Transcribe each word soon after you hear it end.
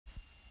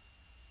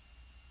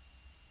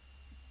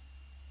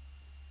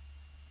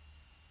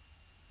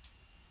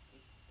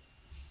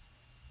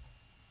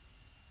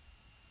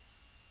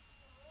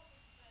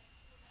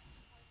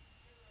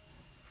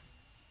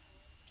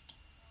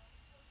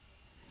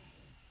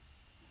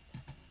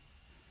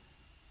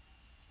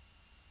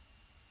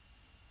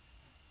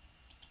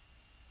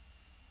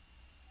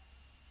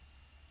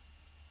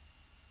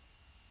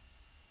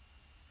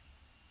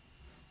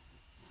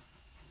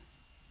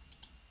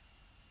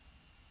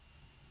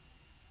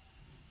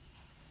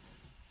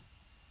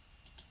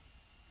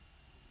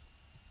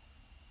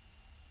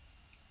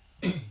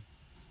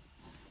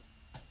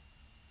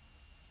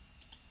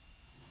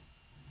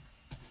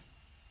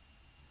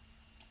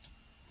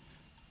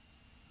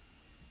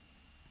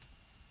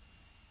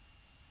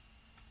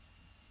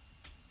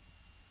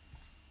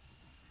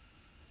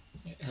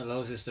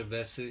Hello, Sister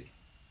Bessie.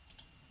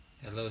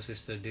 Hello,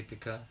 Sister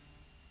Deepika.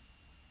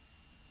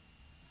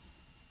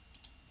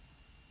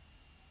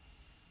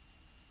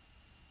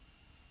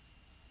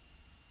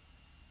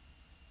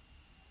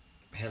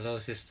 Hello,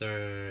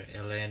 Sister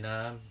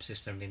Elena,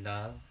 Sister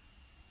Minal.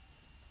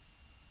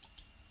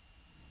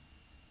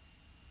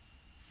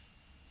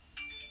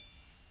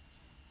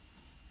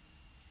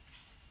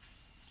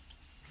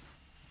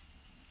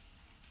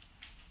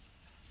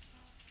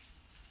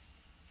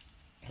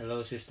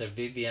 Hello, Sister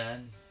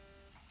Vivian.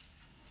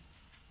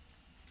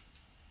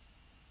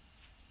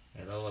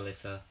 Hello,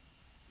 Alyssa.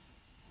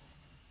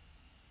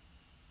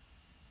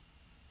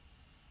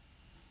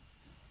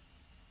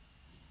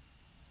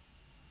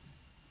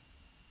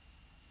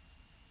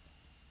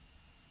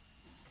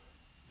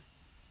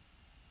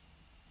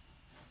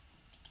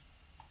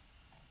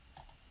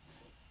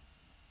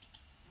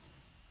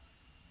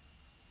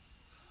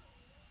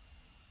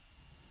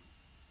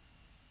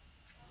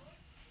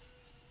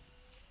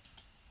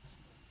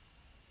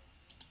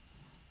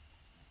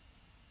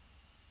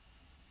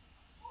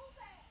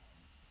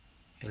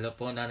 Hello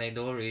po, Nanay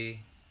Dory.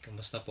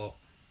 Kamusta po?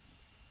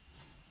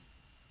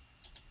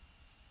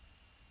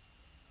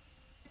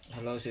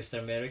 Hello,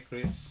 Sister Mary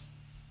Chris.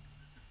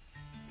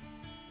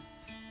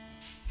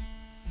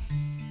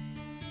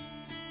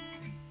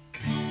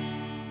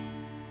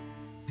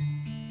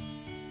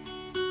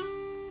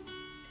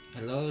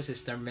 Hello,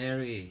 Sister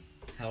Mary.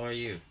 How are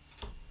you?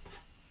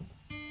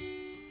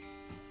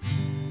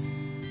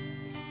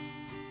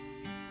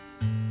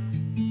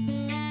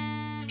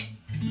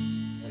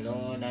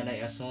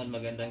 Ason,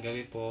 magandang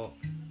gabi po.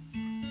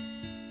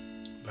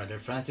 Brother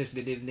Francis,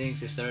 good evening.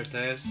 Sister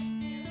Tess,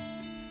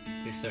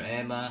 Sister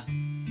Emma,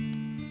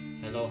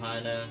 hello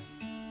Hannah,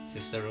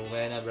 Sister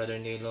Rowena, Brother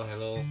Nilo,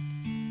 hello.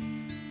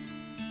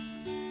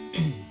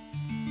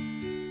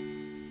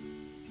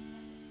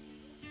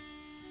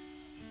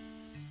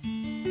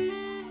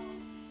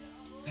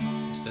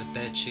 Sister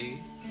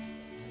Techi,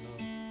 hello.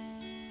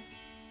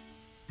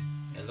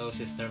 Hello,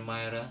 Sister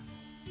Myra.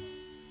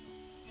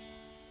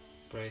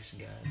 Praise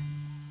God.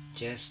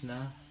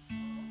 Chesna,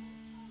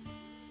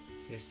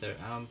 Sister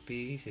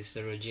Ampi,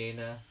 Sister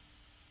Regina,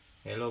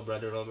 hello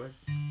Brother Robert,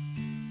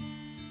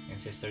 and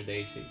Sister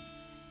Daisy.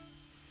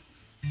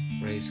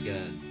 Praise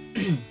God.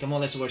 Come on,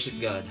 let's worship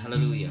God.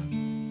 Hallelujah.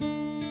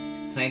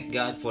 Thank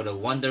God for the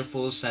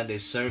wonderful Sunday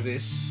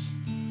service.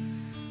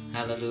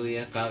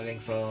 Hallelujah.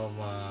 Coming from,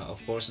 of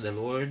course, the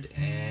Lord,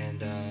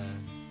 and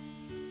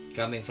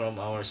coming from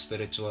our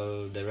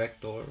spiritual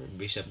director,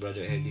 Bishop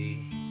Brother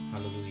Eddie.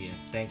 Hallelujah.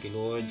 Thank you,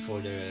 Lord,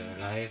 for their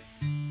life.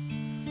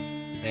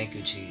 Thank you,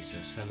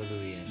 Jesus.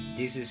 Hallelujah.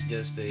 This is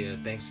just a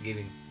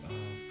Thanksgiving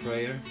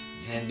prayer.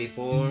 And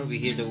before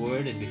we hear the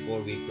word and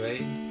before we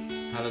pray,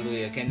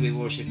 hallelujah, can we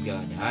worship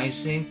God? I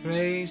sing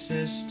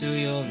praises to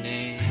your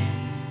name,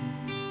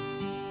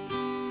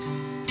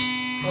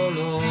 oh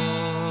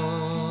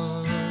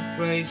Lord,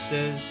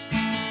 praises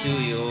to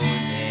your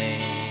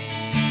name,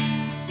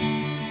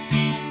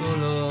 oh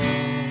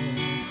Lord,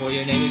 for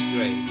your name is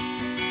great.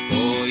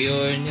 For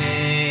your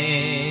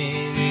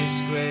name is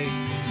great,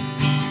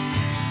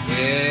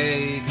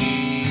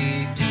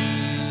 greatly to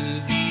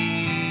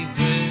be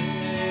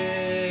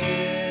praised.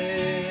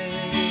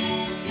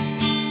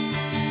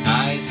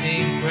 I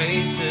sing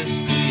praises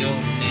to your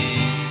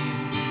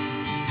name,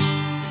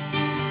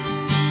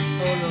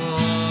 oh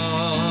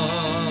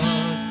Lord,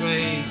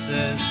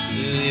 praises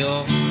to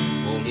your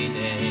holy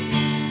name,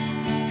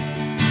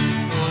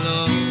 oh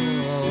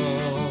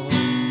Lord,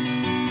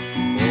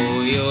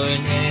 for your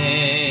name.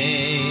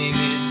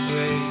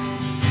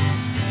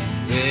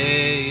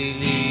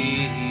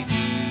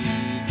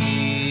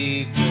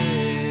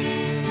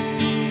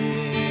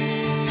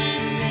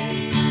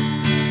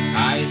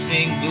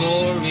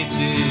 Glory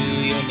to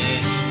your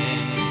name,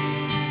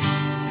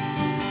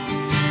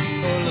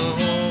 oh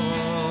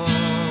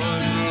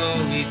Lord,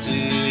 glory to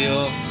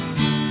your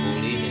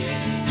holy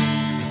name,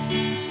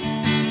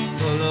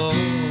 oh Lord,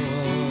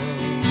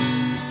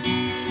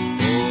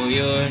 for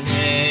your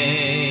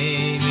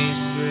name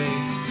is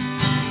great,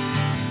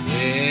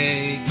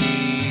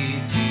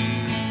 greatly to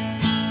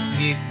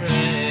be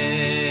praised.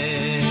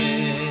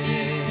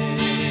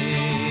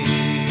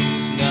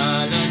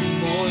 Ngalan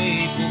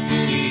mo'y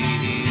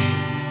pupurihin,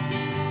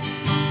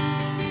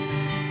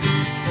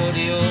 O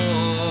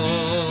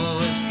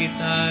Diyos,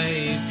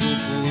 kita'y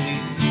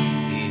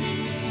pupurihin,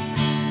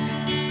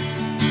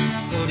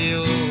 O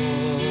Diyos,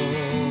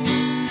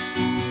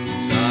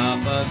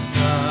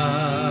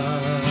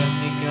 sapagkat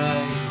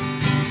Ika'y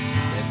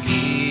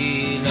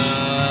dakila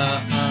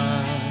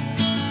at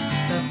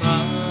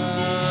tapat.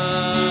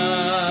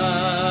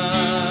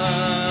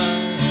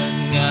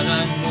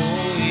 Ngalan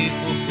mo'y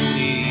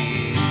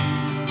pupurihin,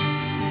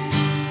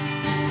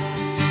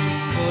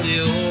 O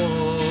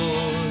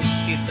Diyos,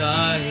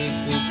 kita'y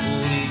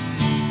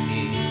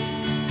pupurihin,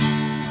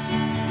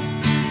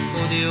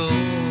 O Diyos,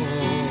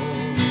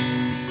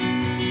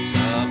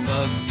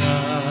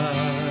 sapagkat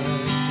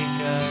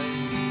Ika'y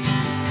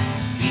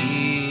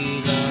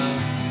dakila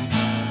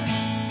at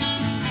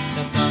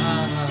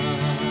tapat.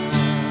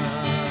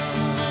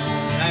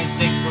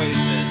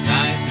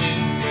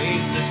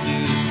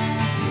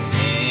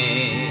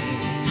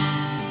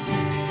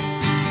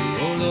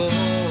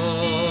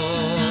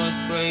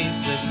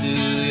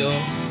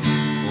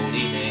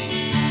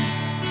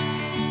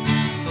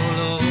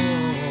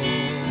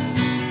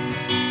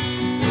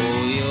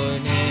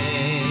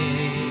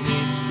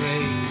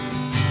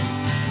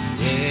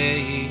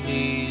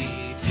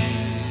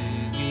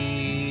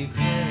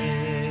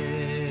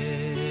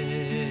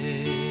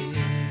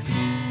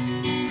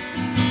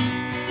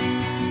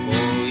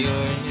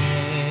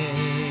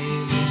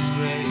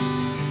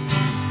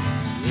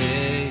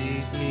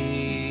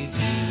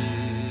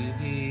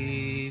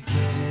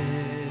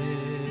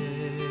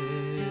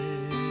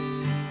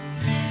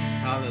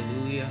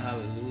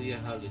 Hallelujah,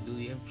 hallelujah,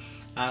 hallelujah.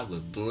 I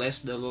will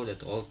bless the Lord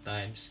at all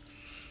times,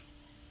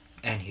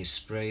 and His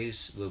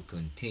praise will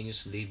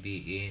continuously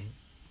be in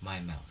my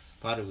mouth.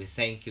 Father, we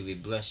thank you, we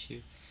bless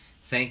you.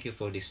 Thank you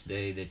for this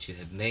day that you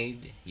have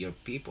made. Your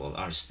people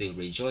are still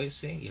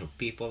rejoicing. Your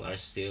people are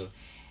still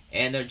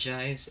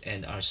energized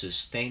and are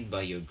sustained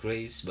by your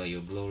grace, by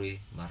your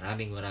glory.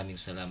 Maraming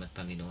salamat,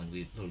 Panginoon.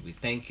 Lord, we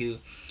thank you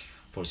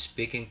for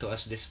speaking to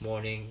us this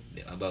morning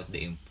about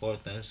the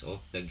importance of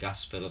the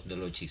gospel of the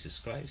Lord Jesus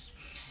Christ.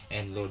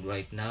 And Lord,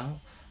 right now,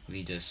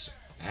 we just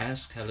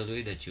ask,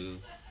 hallelujah, that you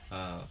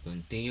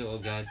continue, oh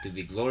God, to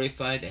be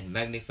glorified and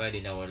magnified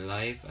in our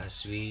life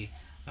as we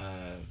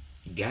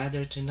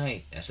gather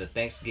tonight as a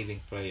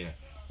thanksgiving prayer.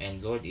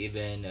 And Lord,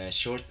 even a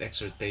short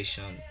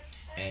exhortation.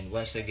 And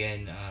once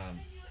again,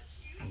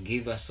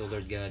 give us, oh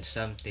Lord God,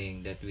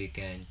 something that we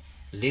can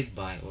live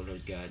by, oh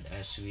Lord God,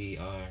 as we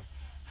are,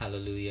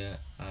 hallelujah,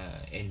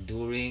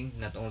 enduring,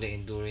 not only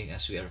enduring,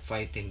 as we are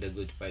fighting the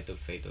good fight of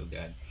faith, oh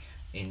God,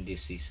 in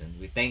this season.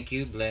 We thank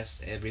you.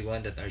 Bless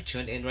everyone that are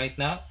tuned in right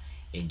now.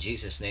 In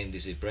Jesus' name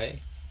this we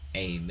pray.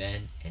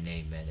 Amen and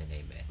amen and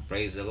amen.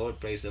 Praise the Lord.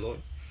 Praise the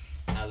Lord.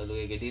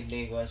 Hallelujah. Good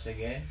evening once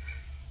again.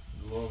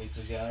 Glory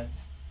to God.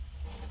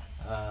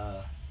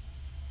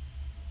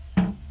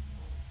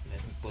 Let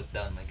me put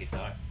down my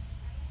guitar.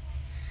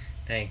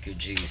 Thank you,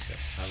 Jesus.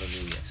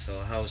 Hallelujah.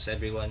 So how's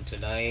everyone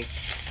tonight?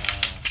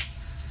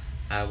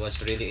 I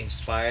was really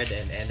inspired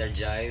and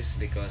energized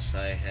because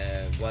I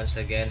have once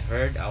again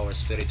heard our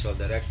spiritual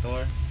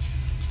director,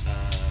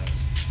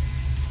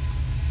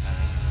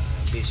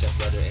 Bishop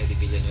Brother Eddie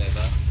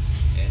Villanueva,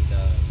 and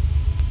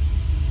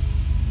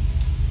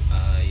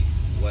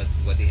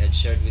what he had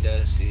shared with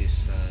us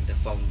is the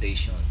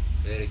foundation,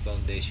 very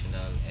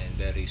foundational and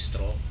very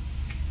strong,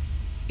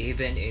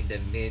 even in the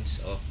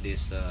midst of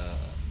this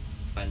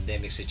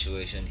pandemic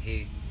situation.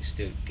 He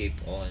still keep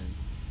on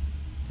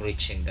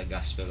preaching the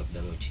gospel of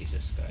the Lord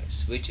Jesus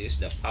Christ, which is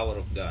the power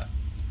of God,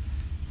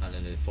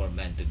 hallelujah, for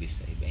man to be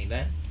saved.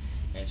 Amen.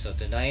 And so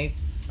tonight,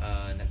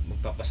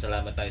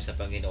 magpapasalamat tayo sa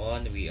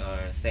Panginoon. We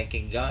are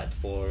thanking God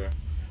for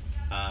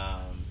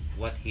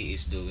what He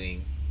is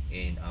doing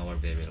in our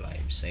very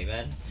lives.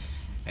 Amen.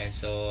 And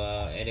so,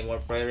 any more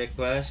prayer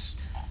requests?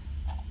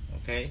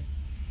 Okay.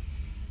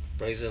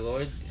 Praise the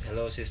Lord.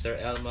 Hello, Sister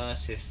Elma.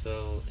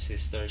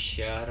 Sister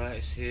Shiara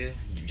is here.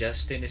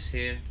 Justin is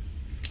here.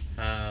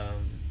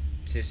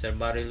 Sister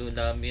Marilu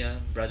Namia,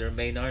 Brother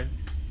Maynard,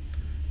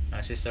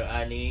 Sister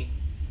Annie.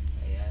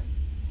 Ayan.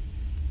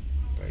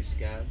 Praise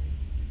God.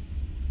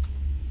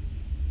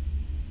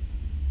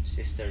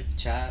 Sister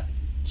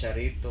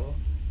Charito,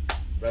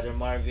 Brother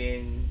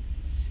Marvin,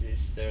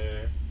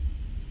 Sister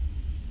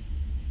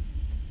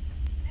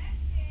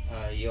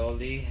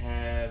Yoli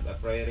have a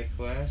prayer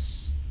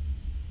request.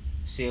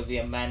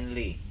 Sylvia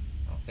Manley,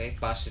 okay,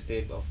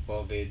 positive of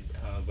COVID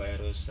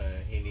virus.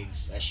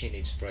 She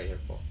needs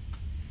prayer po.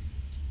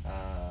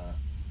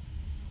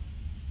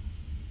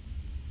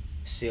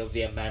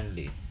 Sylvia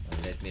Manley.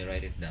 Let me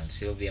write it down.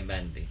 Sylvia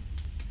Manley.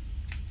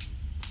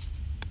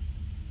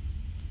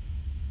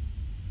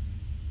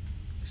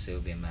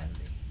 Sylvia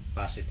Manley.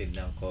 Positive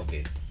ng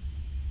COVID.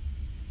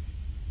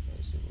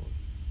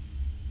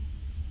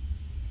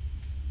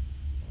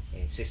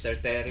 Okay. Sister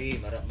Terry,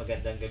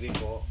 magandang gabi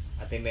po.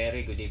 Ate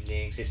Mary, good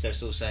evening. Sister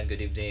Susan,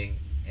 good evening.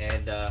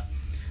 And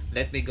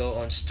let me go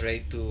on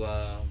straight to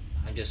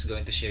I'm just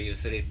going to share you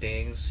 3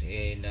 things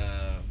in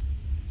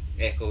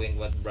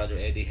echoing what Brother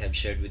Eddie have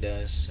shared with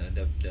us.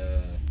 The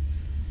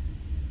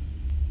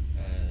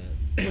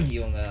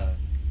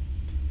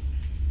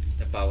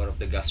power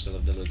of the gospel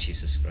of the Lord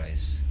Jesus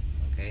Christ.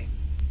 Okay,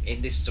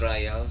 in these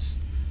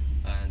trials,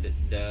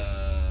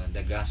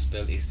 the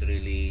gospel is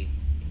really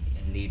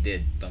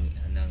needed ng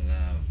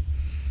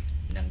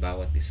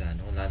bawat isa,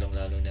 no?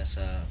 Lalong-lalo na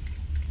sa,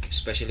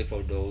 especially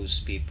for those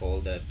people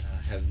that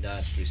have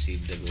not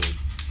received the Lord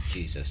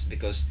Jesus,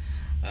 because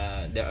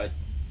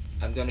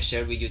I'm going to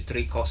share with you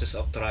 3 causes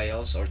of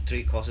trials, or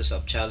 3 causes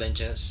of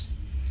challenges.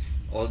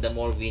 All the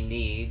more we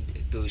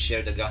need to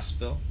share the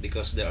gospel,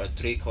 because there are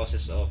 3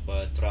 causes of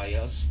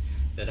trials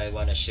that I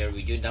want to share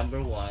with you. Number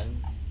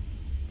one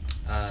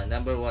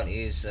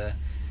is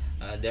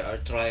there are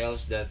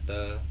trials that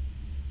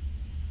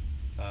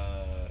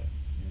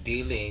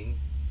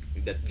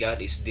that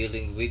God is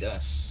dealing with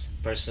us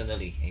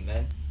personally.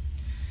 Amen.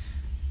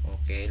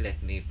 Okay,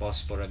 let me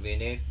pause for a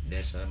minute.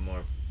 There's a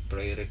more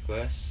prayer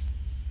request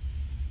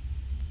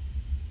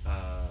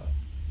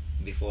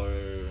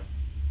before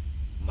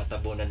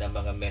matabunan ng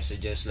mga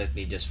messages. Let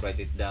me just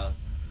write it down.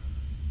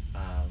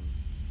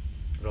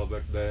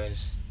 Robert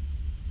Burns,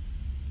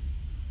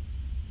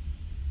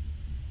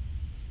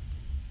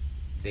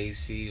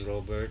 Daisy,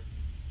 Robert,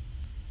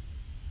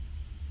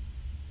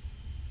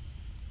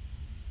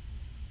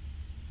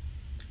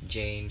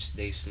 James,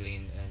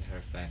 Daislin, and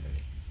her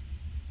family,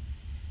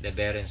 the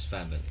Behrens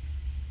family.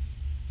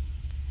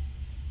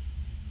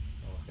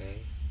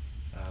 Okay.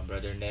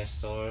 Brother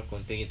Nestor,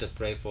 continue to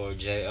pray for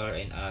JR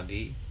and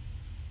Abby,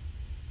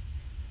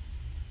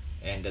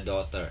 and the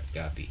daughter,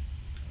 Gabby.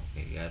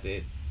 Okay, got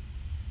it.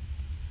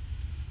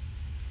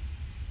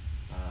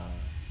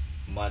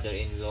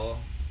 mother-in-law,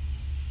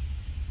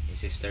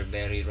 Sister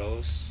Mary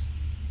Rose,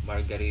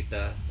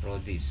 Margarita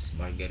Rodis.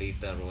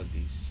 Margarita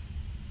Rodis.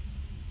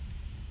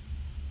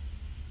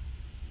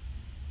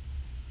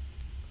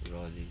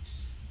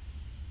 Rodis.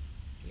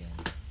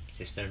 Yeah.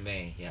 Sister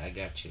May. Yeah, I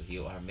got you.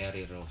 You are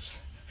Mary Rose.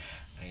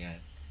 Ayan.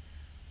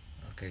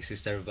 Okay,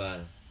 Sister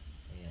Val.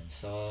 Ayan.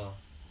 So,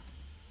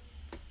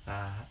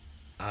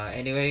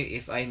 anyway,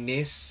 if I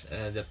miss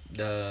the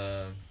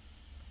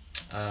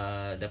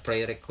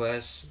prayer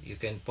request, you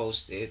can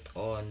post it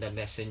on the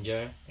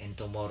messenger, and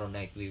tomorrow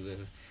night we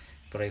will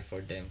pray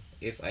for them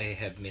if I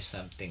have missed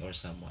something or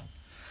someone.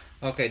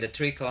 Okay, the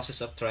 3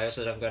 causes of trials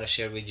that I'm going to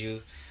share with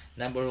you.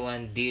 Number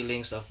 1,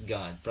 dealings of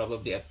God.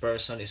 Probably a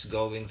person is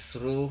going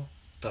through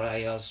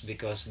trials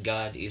because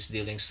God is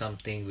dealing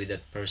something with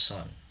that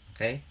person.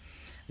 Okay.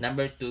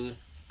 Number 2,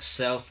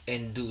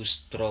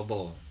 self-induced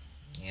trouble.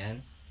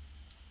 Yan.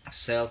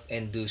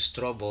 Self-induced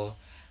trouble.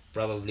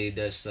 Probably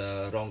there's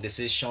a wrong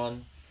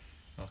decision,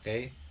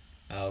 okay,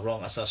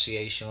 wrong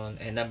association.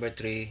 And number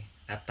 3,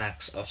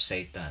 attacks of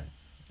Satan.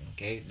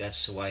 Okay,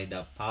 that's why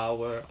the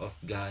power of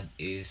God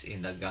is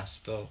in the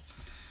gospel,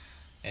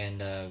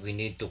 and we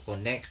need to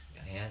connect.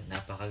 Ayan,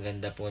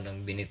 napakaganda po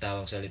ng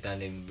binitawang salita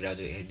ni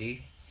Brother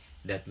Eddie,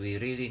 that we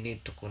really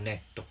need to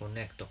connect to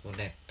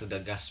the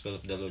gospel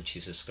of the Lord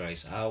Jesus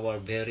Christ, our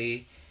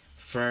very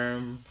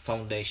firm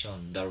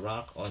foundation, the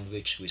rock on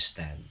which we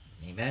stand.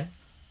 Amen.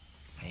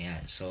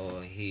 Ayan,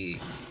 so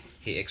he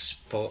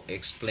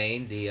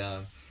explained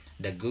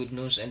the good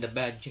news and the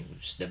bad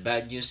news. The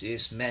bad news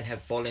is men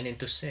have fallen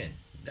into sin.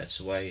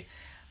 That's why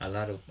a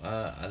lot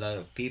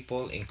of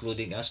people,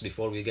 including us,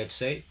 before we get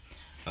saved,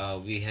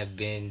 we have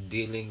been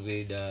dealing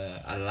with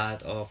a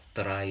lot of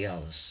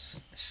trials,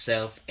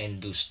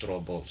 self-induced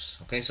troubles.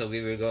 Okay, so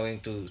we were going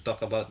to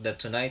talk about that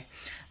tonight.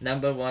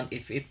 Number 1,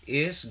 if it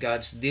is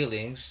God's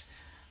dealings,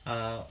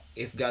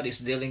 if God is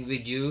dealing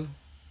with you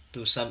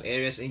to some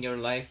areas in your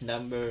life,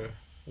 number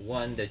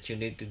 1 that you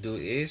need to do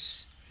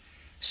is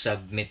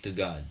submit to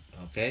God.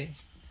 Okay,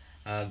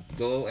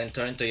 go and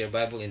turn to your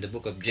Bible in the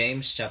book of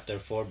James chapter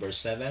 4 verse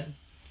 7.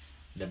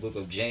 The book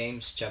of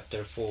James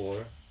chapter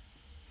 4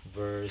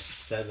 verse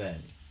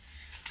 7.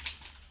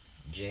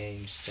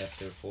 James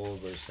chapter 4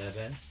 verse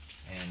 7.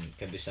 And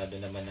kabisado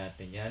naman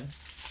natin yan,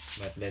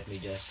 but let me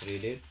just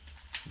read it.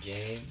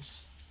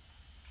 James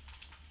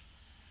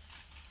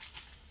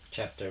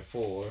chapter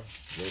 4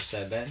 verse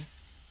 7.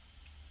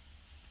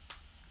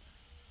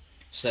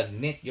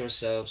 Submit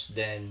yourselves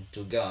then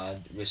to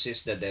God,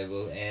 resist the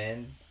devil,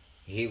 and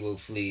he will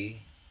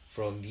flee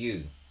from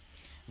you.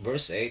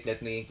 Verse 8,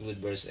 let me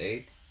include verse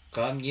 8.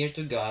 Come near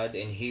to God,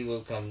 and he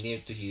will come near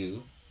to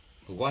you.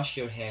 Wash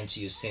your hands,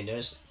 you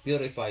sinners.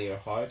 Purify your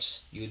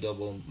hearts, you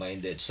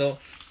double-minded. So,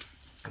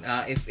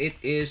 if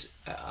it is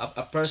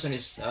a person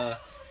is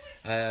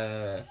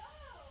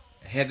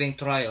having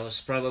trials,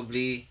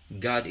 probably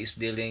God is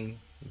dealing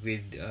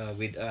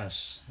with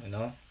us, you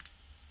know.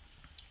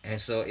 And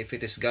so if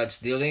it is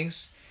God's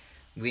dealings,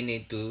 we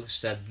need to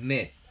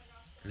submit.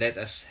 Let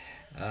us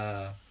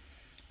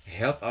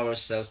help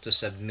ourselves to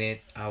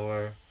submit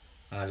our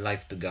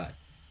life to God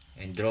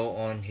and draw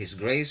on His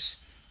grace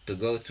to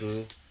go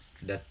through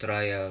the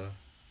trial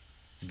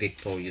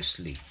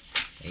victoriously.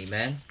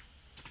 Amen.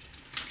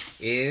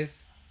 If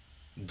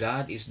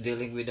God is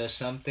dealing with us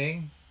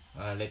something,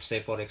 let's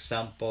say for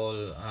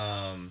example,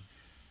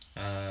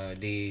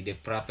 the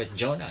prophet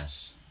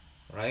Jonas,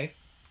 right?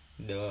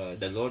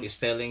 The Lord is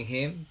telling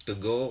him to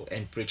go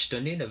and preach to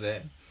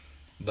Nineveh,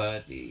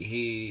 but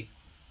he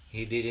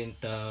didn't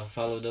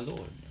follow the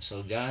Lord.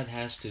 So God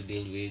has to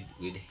deal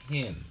with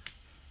him.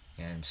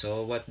 And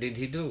so what did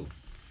he do?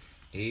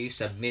 He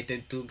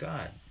submitted to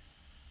God.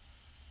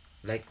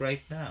 Like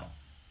right now.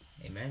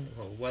 Amen.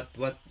 What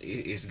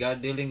is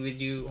God dealing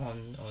with you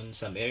on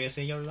some areas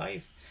in your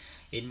life?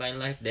 In my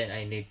life, then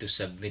I need to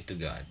submit to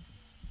God.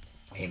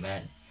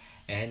 Amen.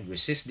 And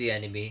resist the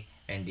enemy,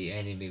 and the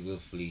enemy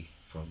will flee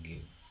from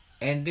you.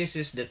 And this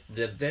is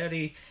the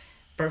very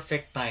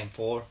perfect time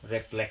for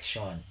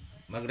reflection.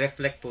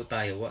 Mag-reflect po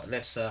tayo.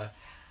 Let's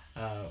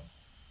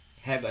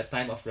have a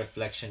time of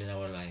reflection in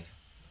our life.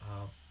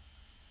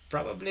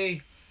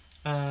 Probably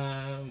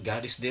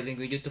God is dealing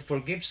with you to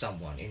forgive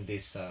someone in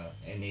this,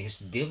 and He's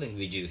dealing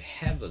with you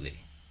heavily.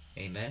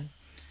 Amen.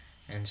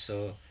 And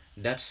so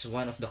that's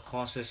one of the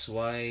causes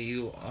why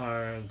you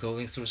are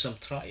going through some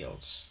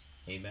trials.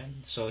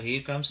 Amen. So here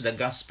comes the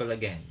gospel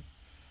again.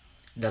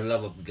 The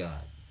love of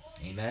God.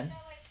 Amen.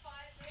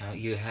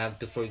 You have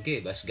to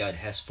forgive as God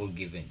has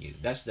forgiven you.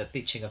 That's the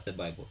teaching of the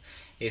Bible.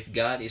 If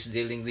God is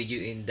dealing with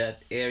you in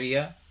that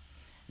area,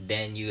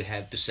 then you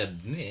have to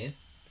submit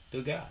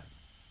to God.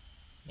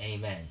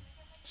 Amen.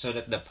 So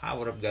that the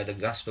power of God, the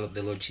gospel of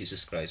the Lord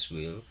Jesus Christ,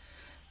 will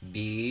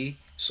be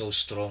so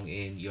strong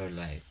in your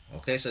life.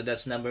 Okay, so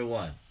that's number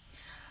 1.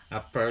 A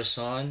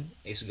person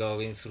is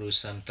going through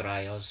some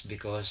trials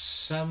because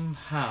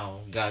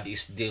somehow God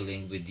is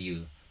dealing with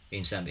you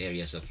in some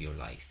areas of your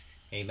life.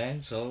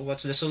 Amen. So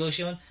what's the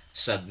solution?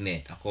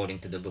 Submit, according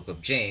to the book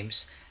of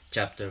James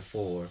chapter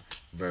 4,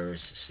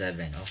 verse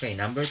 7. Okay,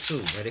 number 2,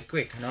 very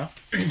quick, no?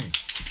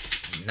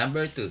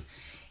 Number 2,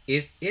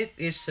 if it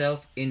is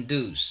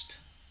self-induced,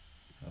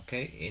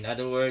 okay, in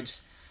other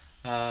words,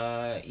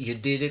 you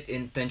did it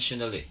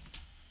intentionally,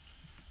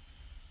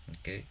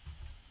 okay,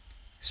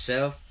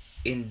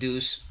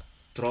 self-induced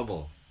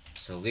trouble,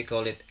 so we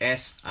call it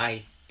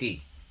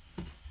SIT,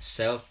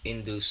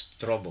 self-induced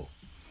trouble.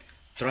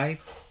 Try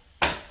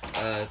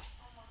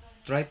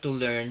to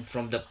learn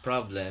from the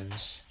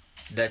problems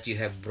that you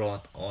have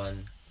brought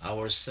on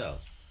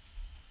ourselves.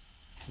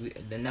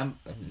 The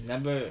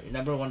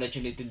number one that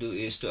you need to do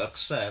is to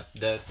accept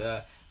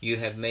that you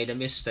have made a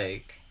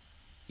mistake,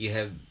 you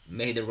have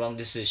made the wrong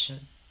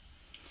decision,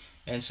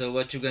 and so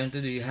what you're going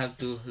to do, you have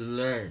to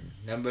learn.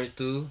 Number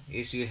 2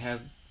 is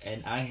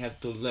I have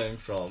to learn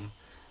from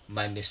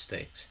my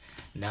mistakes.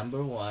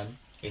 Number 1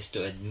 is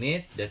to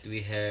admit that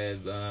we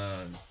have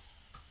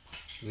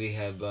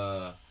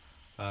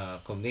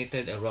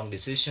committed a wrong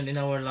decision in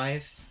our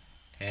life,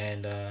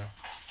 and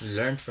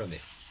learn from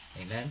it.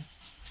 Amen.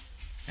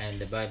 And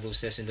the Bible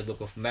says in the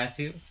book of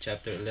Matthew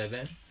chapter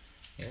 11,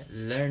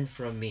 learn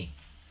from me,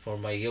 for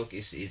my yoke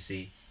is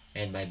easy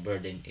and my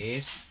burden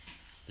is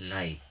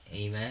light.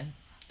 Amen.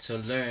 So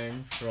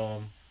learn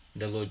from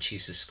the Lord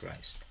Jesus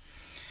Christ.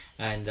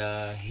 And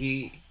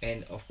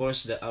of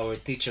course our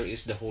teacher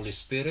is the Holy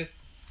Spirit.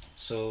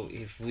 So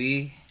if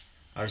we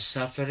are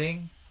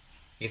suffering,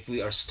 if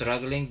we are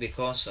struggling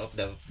because of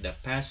the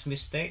past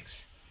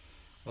mistakes,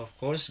 of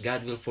course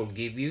God will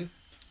forgive you.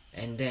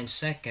 And then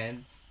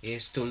second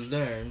is to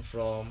learn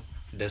from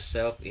the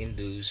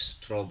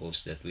self-induced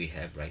troubles that we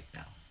have right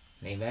now.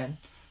 Amen.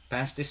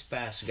 Past is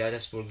past. God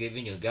has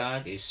forgiven you.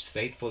 God is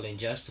faithful and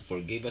just to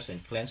forgive us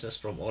and cleanse us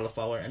from all of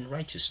our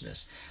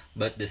unrighteousness.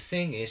 But the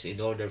thing is, in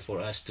order for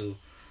us to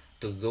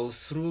go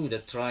through the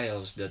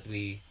trials that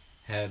we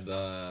have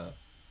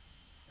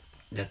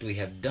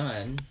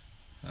done,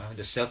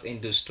 the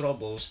self-induced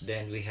troubles,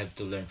 then we have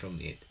to learn from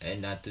it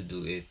and not to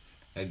do it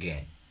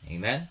again.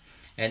 Amen.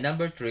 And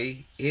number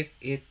 3, if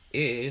it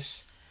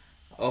is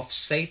of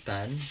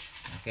Satan,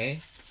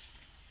 okay,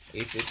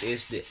 if it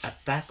is the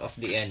attack of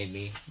the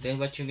enemy, then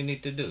what you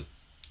need to do,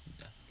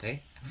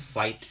 okay,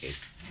 fight it.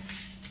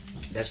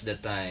 That's the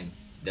time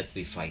that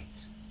we fight.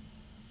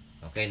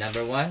 Okay,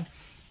 number 1,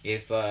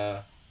 if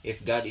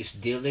God is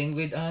dealing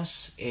with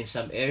us in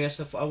some areas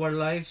of our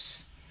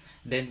lives,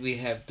 then we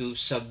have to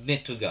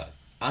submit to God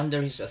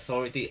under His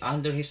authority,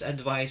 under His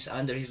advice,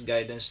 under His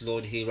guidance.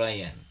 Lord, here I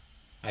am.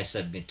 I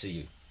submit to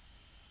you.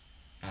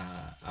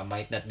 I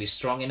might not be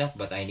strong enough,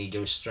 but I need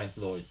your strength,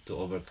 Lord, to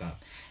overcome.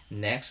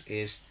 Next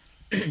is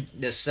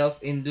the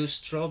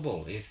self-induced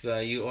trouble. If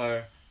you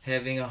are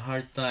having a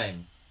hard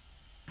time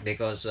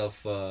because of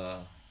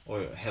or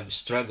have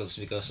struggles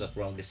because of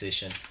wrong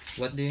decision,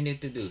 what do you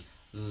need to do?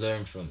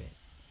 Learn from it.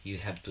 You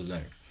have to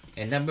learn.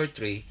 And number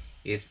 3,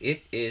 if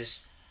it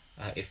is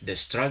if the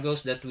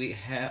struggles that we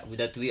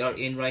are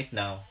in right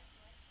now,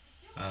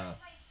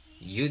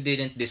 you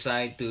didn't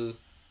decide to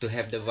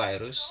have the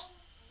virus,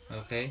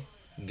 okay?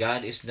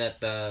 God is not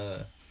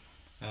the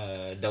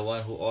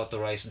one who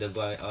authorized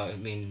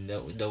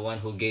the one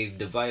who gave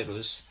the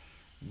virus,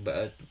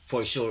 but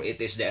for sure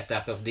it is the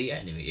attack of the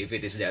enemy. If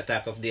it is the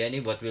attack of the enemy,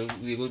 what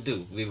we will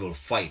do? We will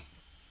fight.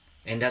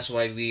 And that's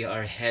why we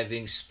are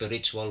having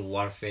spiritual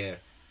warfare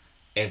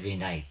every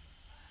night,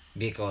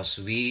 because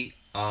we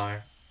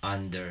are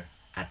under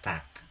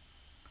attack.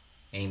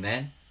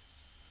 Amen.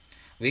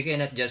 We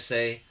cannot just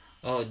say,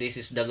 oh, this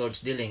is the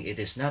Lord's dealing. It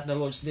is not the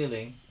Lord's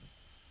dealing.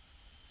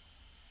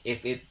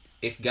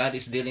 If God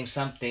is dealing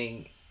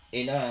something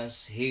in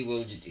us, He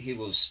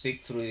will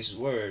speak through His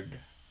word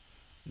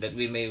that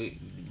we may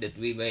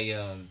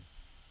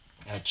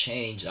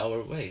change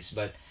our ways.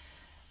 But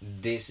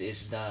this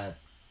is not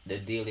the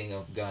dealing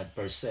of God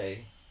per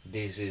se.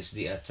 This is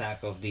the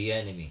attack of the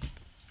enemy.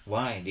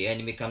 Why? The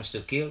enemy comes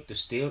to kill, to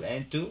steal,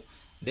 and to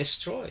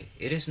destroy.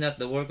 It is not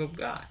the work of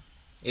God.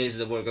 It is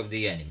the work of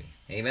the enemy.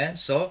 Amen?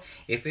 So,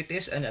 if it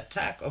is an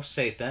attack of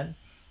Satan,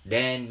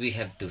 then we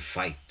have to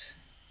fight.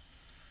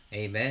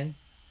 Amen?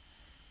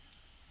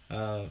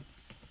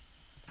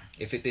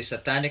 If it is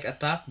satanic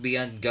attack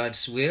beyond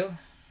God's will,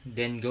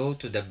 then go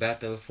to the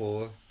battle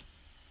for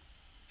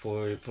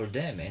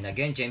them. And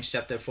again, James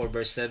chapter 4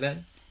 verse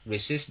 7,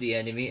 resist the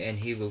enemy and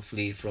he will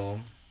flee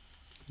from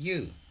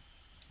you.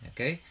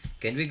 Okay?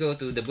 Can we go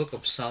to the book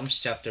of Psalms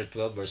chapter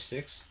 12 verse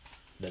 6?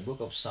 The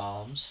book of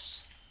Psalms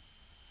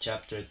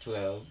chapter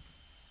 12.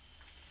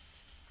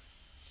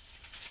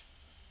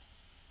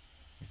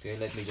 Okay,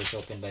 let me just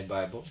open my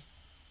Bible.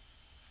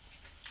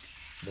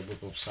 The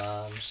book of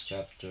Psalms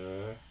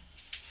chapter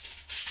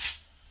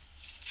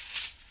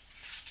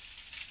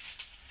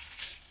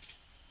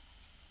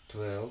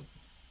 12.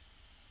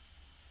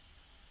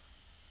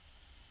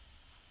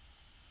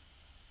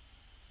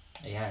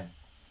 Ayan.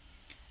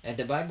 And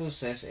the Bible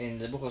says in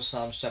the book of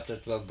Psalms chapter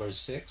 12 verse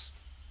 6,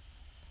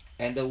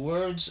 and the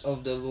words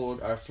of the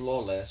Lord are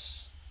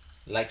flawless,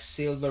 like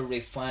silver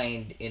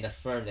refined in a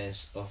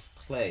furnace of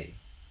clay,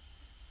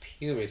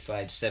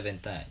 purified 7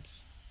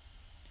 times.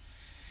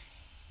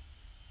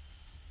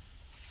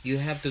 You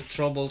have to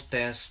trouble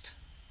test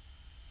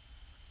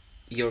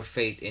your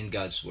faith in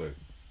God's word.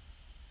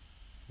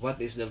 What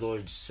is the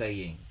Lord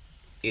saying?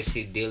 Is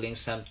He dealing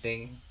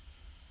something?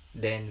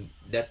 Then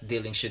that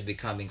dealing should be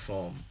coming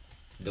from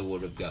the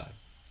word of God.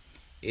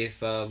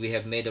 If we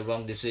have made a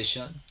wrong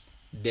decision,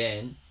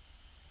 then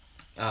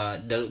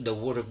the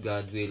word of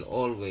God will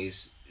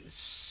always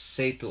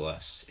say to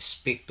us,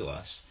 speak to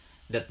us,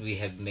 that we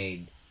have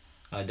made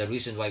the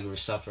reason why we're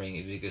suffering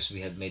is because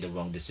we have made a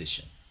wrong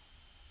decision.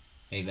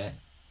 Amen.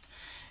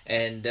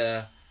 And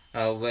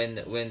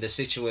when the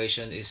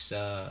situation is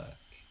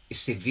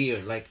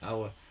severe, like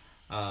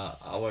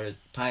our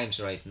times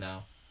right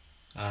now,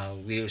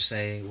 we're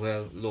saying,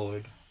 well,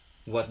 Lord,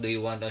 what do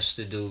you want us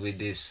to do with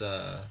this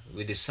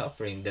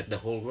suffering that the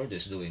whole world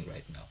is doing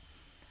right now?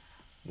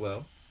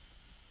 Well,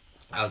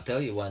 I'll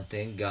tell you one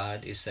thing.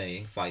 God is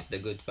saying, fight the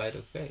good fight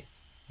of faith.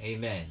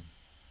 Amen.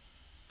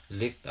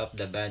 Lift up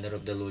the banner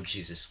of the Lord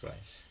Jesus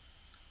Christ.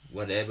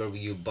 Whatever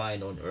you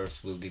bind on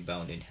earth will be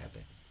bound in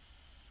heaven.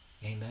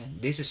 Amen.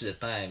 This is the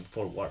time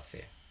for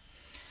warfare.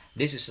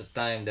 This is the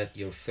time that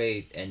your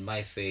faith and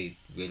my faith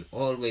will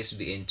always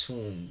be in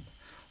tune.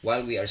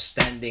 While we are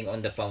standing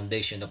on the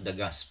foundation of the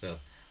gospel,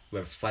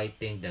 we're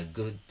fighting the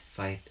good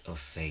fight of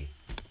faith.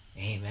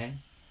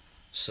 Amen.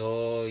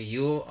 So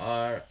you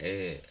are,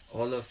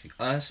 all of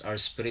us are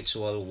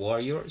spiritual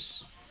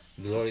warriors.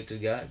 Glory to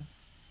God.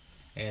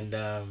 And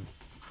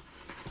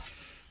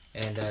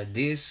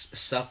this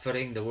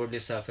suffering, the worldly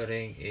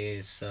suffering,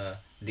 is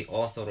the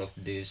author of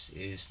this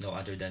is no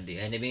other than the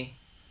enemy.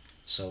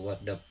 So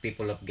what the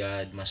people of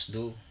God must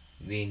do,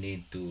 we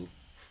need to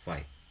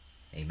fight.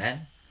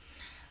 Amen.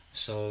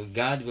 So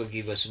God will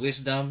give us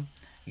wisdom.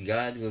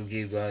 God will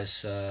give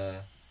us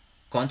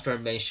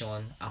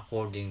confirmation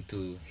according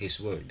to His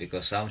word.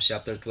 Because Psalms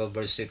chapter 12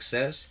 verse 6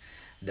 says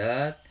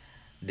that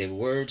the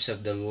words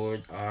of the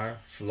Lord are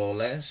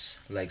flawless,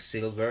 like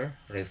silver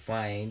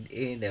refined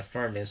in the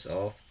furnace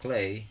of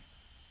clay,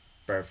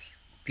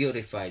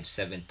 purified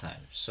 7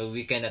 times. So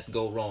we cannot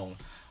go wrong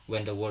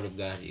when the word of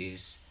God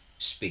is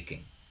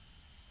speaking.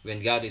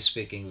 When God is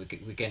speaking,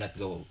 we cannot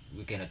go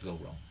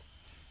wrong.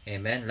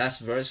 Amen. Last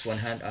verse,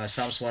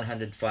 Psalms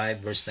 105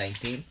 verse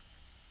 19.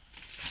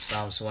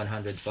 Psalms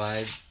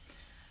 105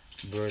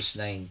 verse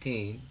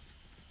 19.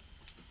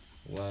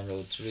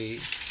 103.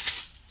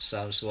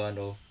 Psalms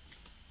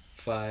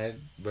 105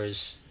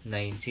 verse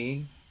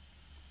 19.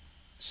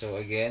 So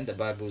again, the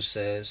Bible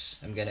says,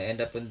 I'm going to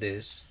end up on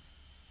this.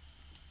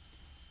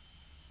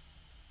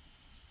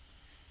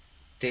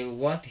 Till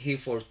what he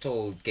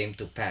foretold came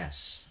to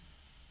pass,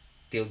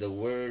 till the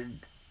word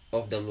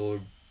of the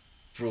Lord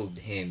proved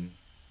him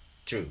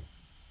true.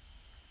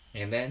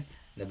 Amen.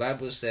 The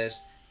Bible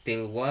says,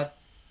 till what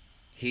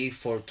he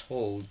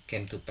foretold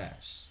came to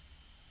pass,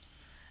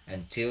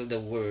 until the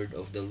word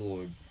of the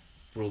Lord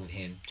prove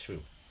him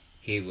true.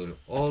 He will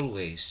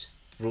always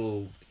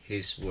prove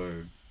his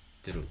word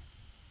true.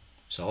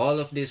 So all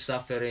of this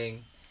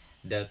suffering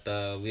that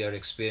we are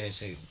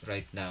experiencing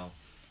right now,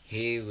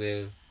 He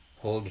will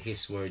hold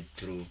His word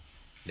true,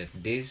 that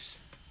this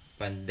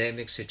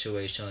pandemic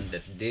situation,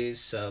 that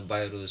this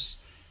virus,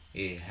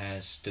 it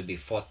has to be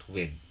fought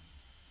with.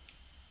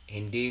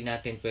 Hindi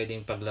natin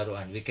pwedeng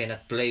paglaruan. We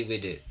cannot play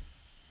with it.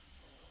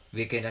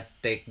 We cannot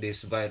take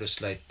this virus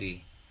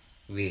lightly.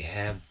 We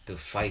have to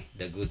fight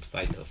the good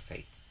fight of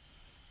faith.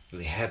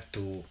 We have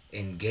to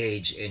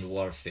engage in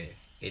warfare.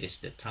 It is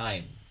the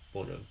time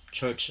for the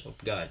church of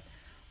God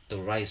to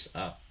rise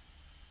up,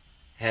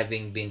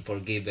 having been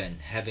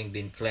forgiven, having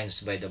been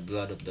cleansed by the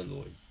blood of the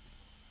Lord.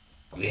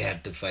 We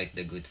have to fight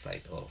the good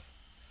fight of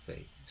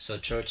faith. So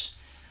church,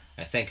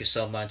 I thank you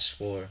so much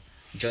for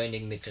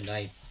joining me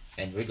tonight,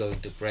 and we're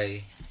going to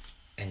pray,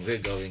 and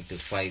we're going to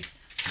fight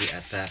the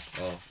attack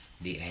of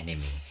the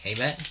enemy.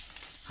 Amen.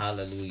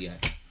 Hallelujah.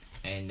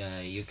 And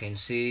you can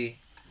see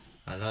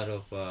a lot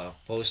of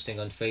posting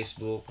on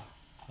Facebook.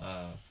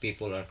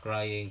 People are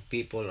crying,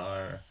 people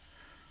are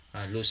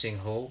losing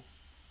hope,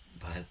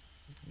 but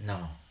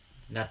no,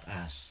 not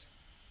us.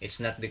 It's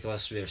not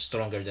because we're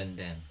stronger than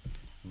them,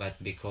 but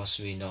because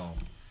we know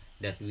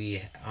that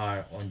we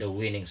are on the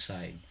winning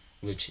side,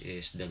 which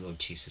is the Lord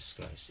Jesus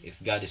Christ. If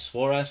God is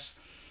for us,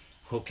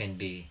 who can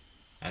be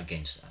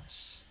against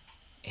us?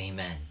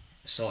 Amen.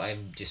 So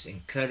I'm just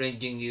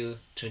encouraging you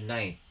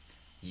tonight.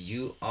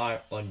 You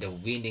are on the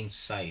winning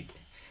side.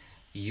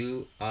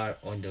 You are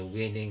on the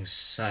winning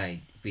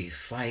side. We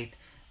fight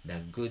the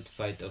good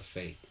fight of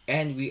faith.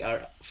 And we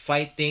are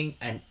fighting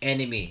an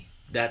enemy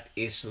that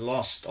is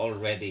lost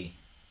already.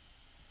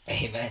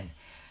 Amen.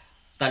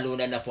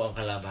 Talunan na po ang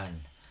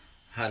kalaban.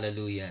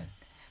 Hallelujah.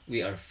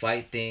 We are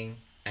fighting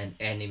an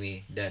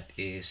enemy that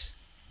is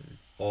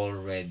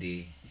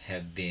already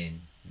have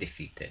been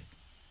defeated.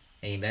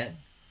 Amen.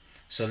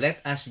 So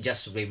let us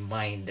just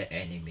remind the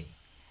enemy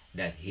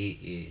that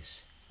he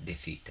is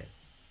defeated.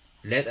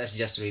 Let us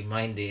just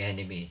remind the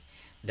enemy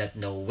that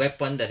no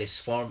weapon that is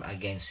formed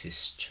against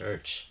his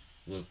church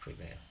will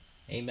prevail.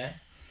 Amen.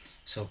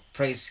 So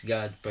praise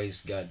God,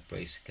 praise God,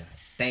 praise God.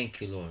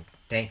 Thank you, Lord.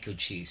 Thank you,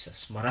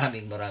 Jesus.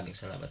 Maraming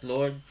salamat,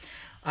 Lord.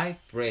 I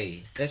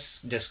pray.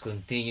 Let's just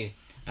continue.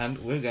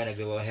 We're gonna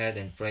go ahead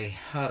and pray.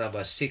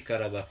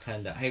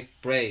 Harabasikarabakanda. I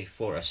pray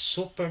for a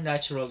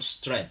supernatural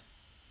strength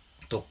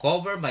to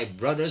cover my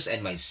brothers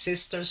and my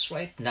sisters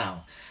right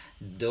now.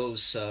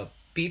 Those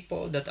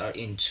people that are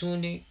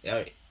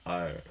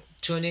are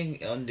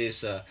tuning on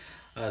this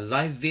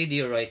live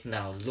video right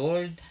now.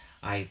 Lord,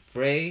 I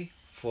pray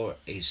for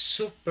a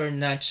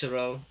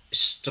supernatural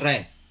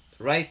strength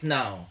right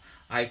now.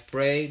 I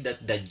pray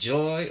that the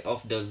joy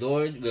of the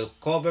Lord will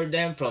cover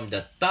them from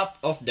the top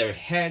of their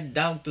head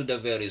down to the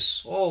very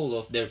sole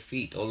of their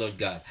feet, O Lord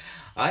God.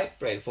 I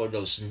pray for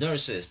those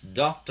nurses,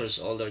 doctors,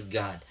 O Lord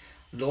God.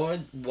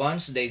 Lord,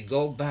 once they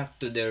go back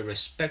to their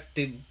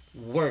respective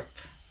work,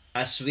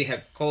 as we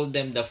have called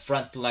them, the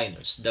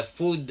frontliners, the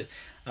food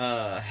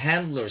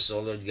handlers, O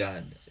Lord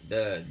God,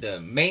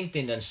 the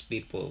maintenance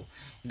people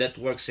that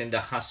works in the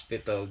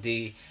hospital,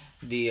 the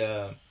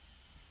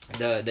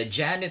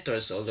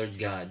janitors, oh Lord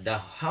God, the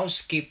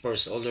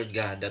housekeepers, oh Lord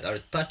God, that are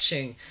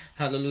touching,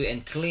 hallelujah,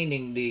 and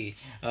cleaning the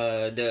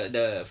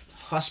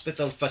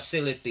hospital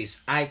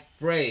facilities. I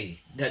pray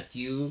that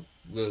you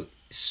will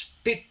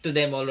speak to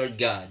them, oh Lord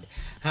God,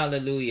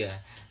 hallelujah,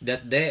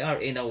 that they are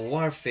in a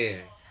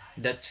warfare,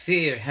 that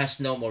fear has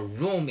no more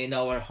room in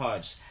our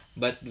hearts,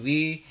 but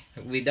we,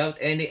 without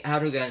any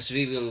arrogance,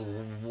 we will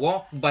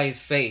walk by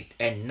faith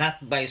and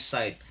not by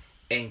sight.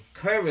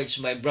 Encourage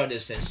my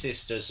brothers and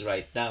sisters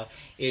right now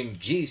in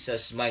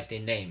Jesus' mighty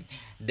name.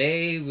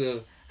 They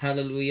will,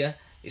 hallelujah,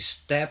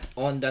 step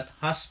on that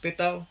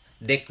hospital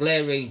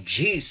declaring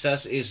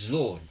Jesus is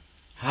Lord.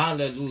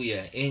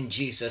 Hallelujah, in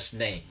Jesus'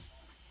 name.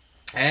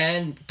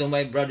 And to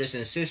my brothers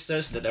and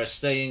sisters that are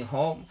staying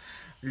home,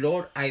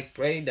 Lord, I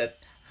pray that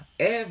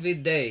every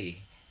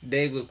day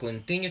they will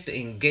continue to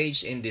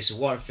engage in this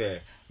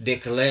warfare,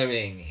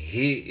 declaring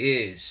He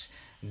is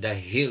the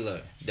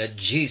healer, that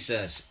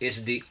Jesus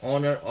is the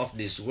owner of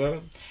this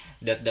world,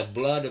 that the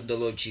blood of the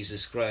Lord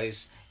Jesus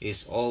Christ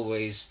is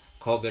always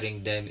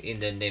covering them in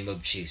the name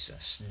of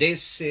Jesus.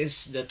 This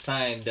is the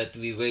time that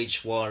we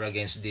wage war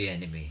against the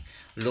enemy.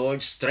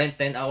 Lord,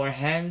 strengthen our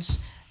hands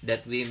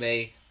that we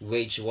may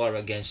wage war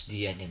against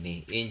the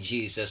enemy in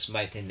Jesus'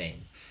 mighty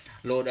name.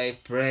 Lord, I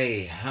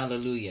pray,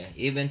 hallelujah,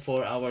 even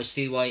for our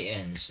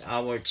CYNs,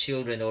 our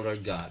children, O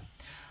Lord God.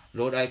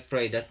 Lord, I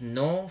pray that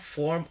no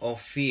form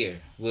of fear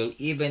will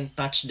even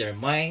touch their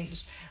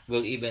minds,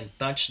 will even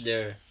touch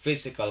their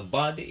physical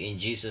body in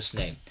Jesus'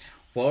 name.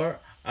 For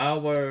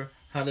our,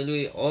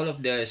 hallelujah, all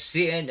of the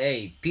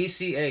CNA,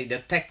 PCA, the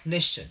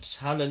technicians,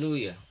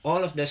 hallelujah,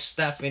 all of the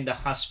staff in the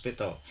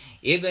hospital,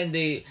 even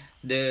the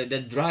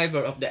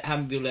driver of the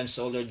ambulance,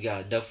 oh Lord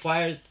God, the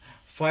fire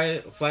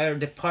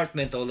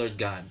department, oh Lord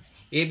God,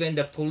 even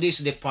the police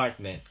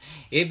department,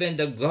 even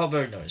the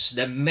governors,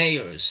 the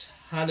mayors,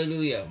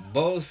 hallelujah,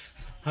 both,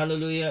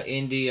 hallelujah,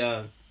 in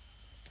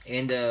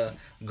the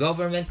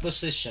government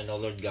position, oh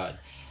Lord God.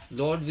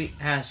 Lord, we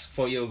ask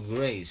for your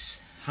grace,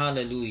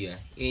 hallelujah,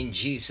 in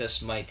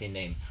Jesus' mighty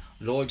name.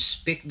 Lord,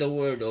 speak the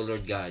word, oh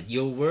Lord God.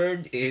 Your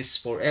word is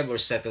forever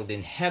settled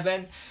in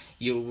heaven.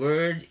 Your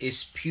word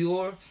is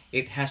pure.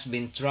 It has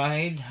been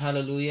tried,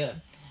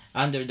 hallelujah,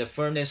 under the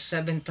furnace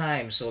 7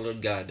 times, O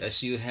Lord God,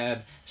 as you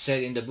have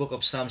said in the book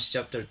of Psalms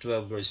chapter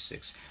 12, verse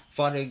 6.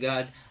 Father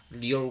God,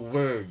 your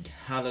word,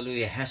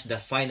 hallelujah, has the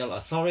final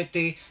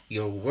authority.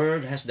 Your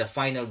word has the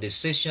final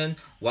decision.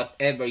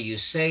 Whatever you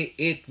say,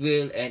 it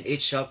will and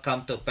it shall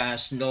come to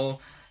pass. No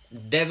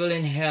devil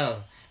in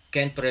hell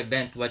can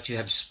prevent what you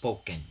have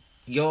spoken.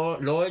 Your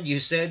Lord, you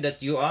said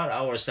that you are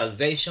our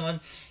salvation.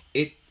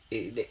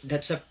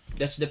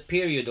 That's the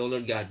period, O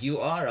Lord God. You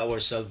are our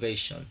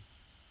salvation.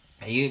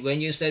 When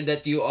you said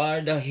that you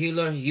are the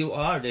healer,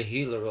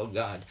 oh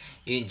God,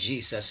 in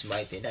Jesus'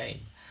 mighty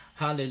name.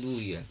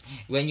 Hallelujah.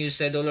 When you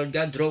said, oh Lord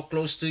God, draw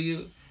close to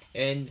you,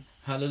 and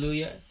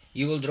hallelujah,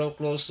 you will draw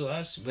close to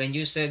us. When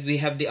you said we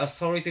have the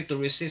authority to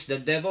resist the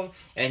devil,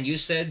 and you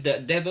said the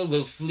devil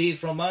will flee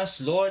from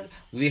us, Lord,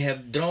 we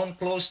have drawn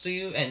close to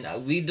you, and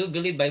we do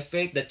believe by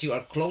faith that you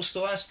are close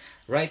to us.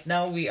 Right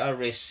now, we are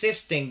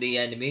resisting the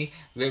enemy.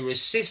 We're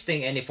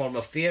resisting any form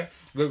of fear.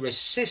 We're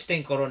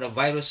resisting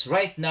coronavirus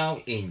right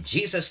now in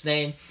Jesus'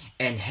 name.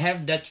 And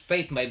have that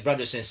faith, my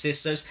brothers and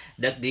sisters,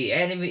 that the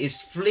enemy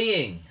is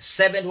fleeing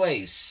 7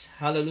 ways.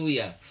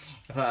 Hallelujah.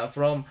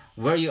 From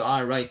where you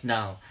are right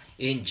now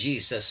in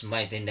Jesus'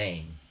 mighty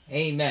name.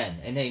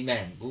 Amen and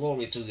amen.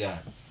 Glory to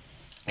God.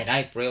 And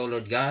I pray, O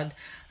Lord God,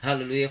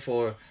 hallelujah,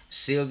 for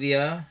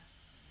Sylvia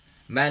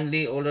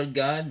Manley, O Lord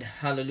God,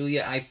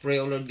 hallelujah. I pray,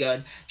 O Lord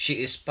God,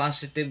 she is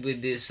positive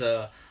with this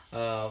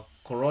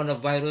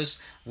coronavirus.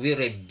 We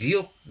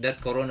rebuke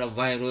that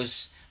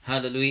coronavirus,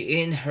 hallelujah,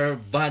 in her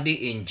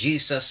body in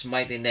Jesus'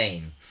 mighty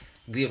name.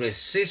 We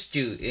resist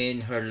you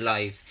in her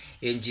life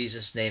in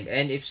Jesus' name.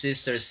 And if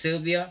Sister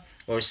Sylvia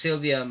or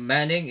Sylvia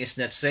Manning is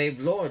not saved,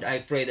 Lord, I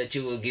pray that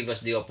you will give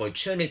us the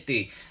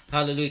opportunity,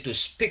 hallelujah, to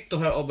speak to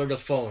her over the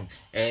phone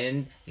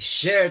and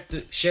share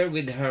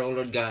with her, O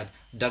Lord God,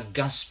 the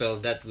gospel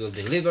that will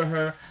deliver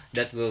her,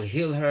 that will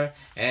heal her,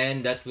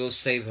 and that will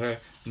save her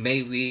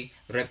may we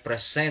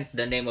represent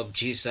the name of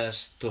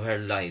Jesus to her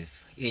life.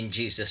 In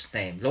Jesus'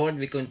 name. Lord,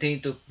 we continue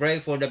to pray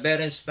for the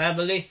Behrens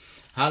family.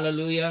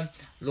 Hallelujah.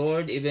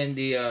 Lord, even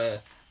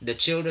the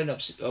children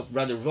of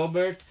Brother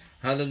Robert.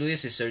 Hallelujah.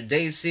 Sister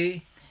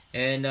Daisy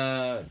and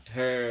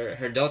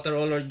her daughter,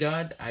 O Lord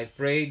God. I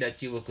pray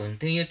that you will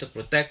continue to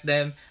protect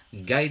them,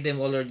 guide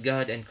them, O Lord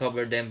God, and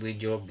cover them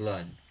with your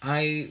blood.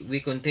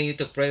 We continue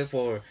to pray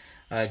for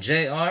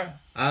JR,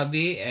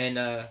 Abby,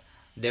 and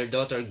their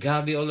daughter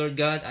Gabby, O Lord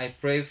God. I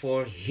pray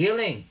for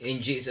healing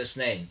in Jesus'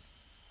 name.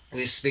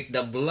 We speak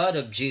the blood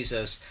of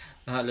Jesus.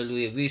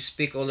 Hallelujah. We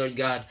speak, O Lord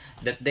God,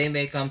 that they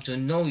may come to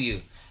know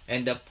you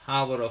and the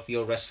power of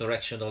your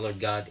resurrection, O Lord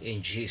God,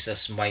 in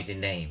Jesus' mighty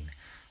name.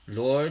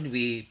 Lord,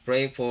 we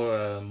pray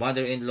for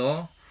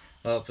mother-in-law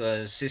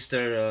of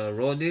Sister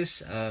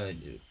Rhodis,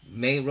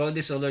 May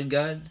Rhodis, O Lord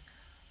God,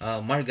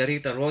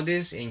 Margarita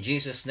Rhodis, in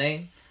Jesus'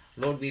 name.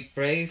 Lord, we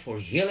pray for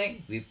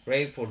healing. We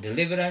pray for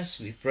deliverance.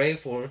 We pray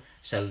for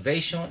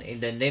salvation in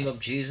the name of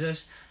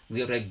Jesus.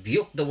 We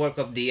rebuke the work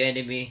of the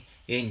enemy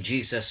in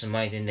Jesus'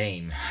 mighty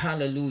name.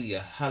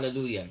 Hallelujah,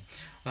 hallelujah,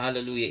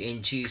 hallelujah,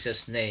 in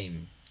Jesus'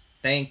 name.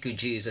 Thank you,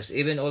 Jesus.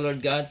 Even, O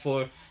Lord God,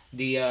 for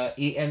the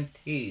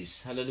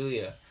EMTs.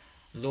 Hallelujah.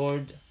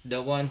 Lord,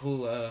 the one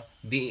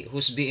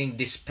who's being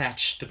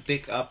dispatched to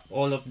pick up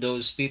all of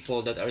those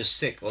people that are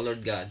sick, O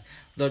Lord God.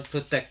 Lord,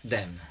 protect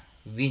them.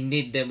 We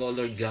need them, O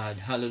Lord God.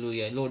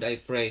 Hallelujah. Lord, I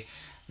pray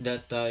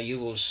that you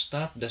will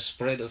stop the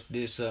spread of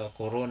this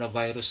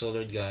coronavirus, O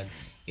Lord God,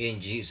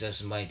 in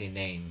Jesus' mighty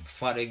name.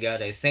 Father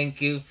God, I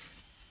thank you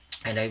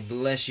and I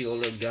bless you, O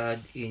Lord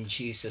God, in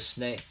Jesus'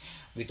 name.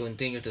 We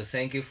continue to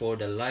thank you for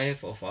the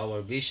life of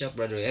our Bishop,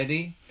 Brother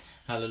Eddie.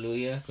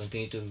 Hallelujah.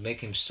 Continue to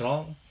make him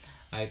strong.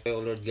 I pray, O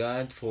Lord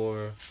God,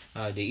 for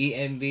the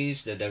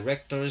EMBs, the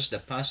directors, the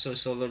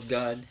pastors, O Lord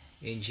God,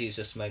 in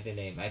Jesus' mighty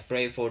name. I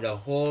pray for the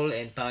whole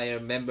entire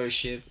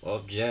membership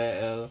of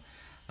JIL,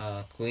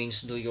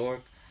 Queens, New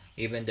York,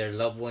 even their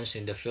loved ones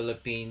in the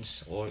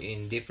Philippines or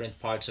in different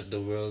parts of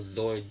the world.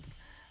 Lord,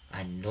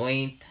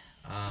 anoint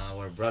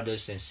our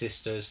brothers and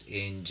sisters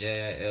in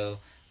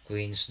JIL,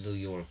 Queens, New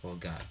York, oh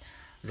God.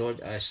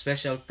 Lord, a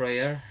special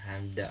prayer,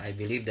 and I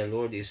believe the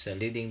Lord is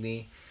leading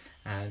me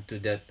to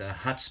that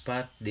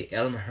hotspot, the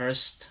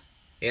Elmhurst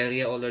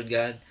area, oh Lord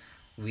God.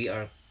 We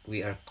are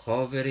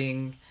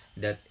covering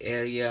that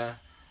area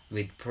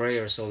with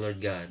prayers, oh Lord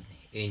God,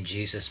 in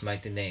Jesus'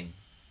 mighty name.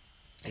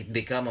 It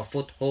become a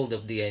foothold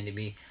of the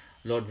enemy.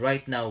 Lord,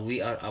 right now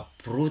we are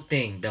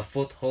uprooting the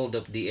foothold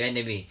of the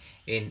enemy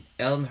in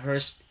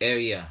Elmhurst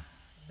area,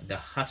 the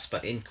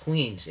hotspot in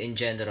Queens in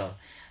general,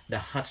 the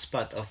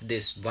hotspot of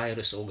this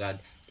virus, oh God,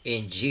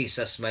 in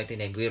Jesus' mighty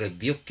name. We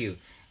rebuke you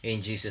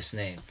in Jesus'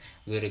 name.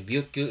 We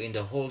rebuke you in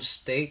the whole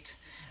state.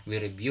 We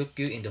rebuke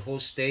you in the whole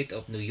state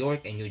of New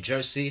York and New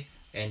Jersey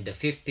and the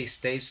 50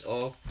 states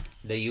of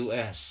the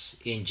U.S.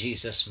 in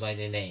Jesus'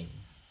 mighty name.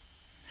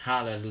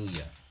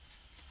 Hallelujah.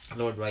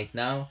 Lord, right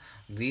now,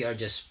 we are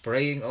just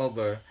praying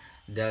over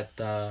that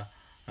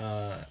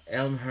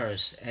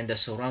Elmhurst and the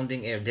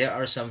surrounding area. There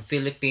are some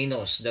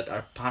Filipinos that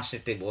are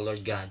positive, oh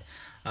Lord God.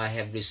 I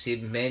have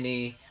received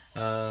many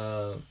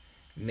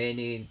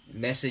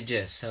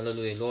messages.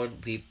 Hallelujah.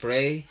 Lord, we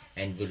pray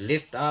and we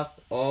lift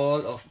up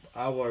all of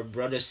our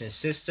brothers and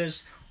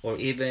sisters, or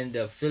even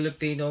the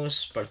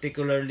Filipinos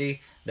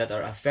particularly that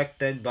are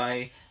affected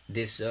by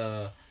this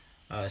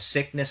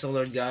sickness, oh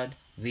Lord God.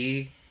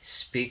 We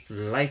speak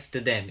life to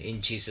them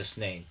in Jesus'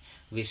 name.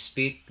 We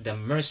speak the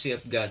mercy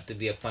of God to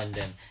be upon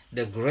them,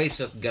 the grace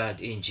of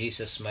God in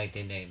Jesus'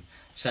 mighty name.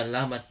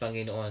 Salamat,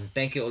 Panginoon.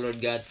 Thank you, O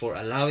Lord God, for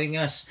allowing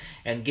us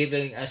and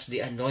giving us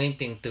the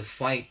anointing to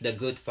fight the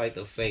good fight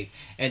of faith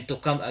and to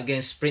come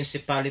against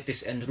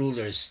principalities and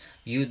rulers.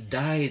 You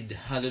died,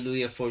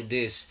 hallelujah, for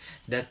this,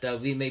 that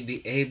we may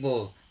be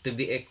able to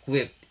be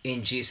equipped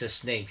in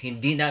Jesus' name.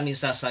 Hindi namin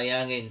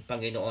sasayangin,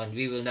 Panginoon.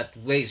 We will not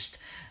waste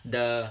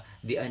the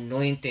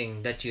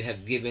anointing that you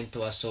have given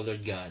to us, O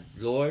Lord God.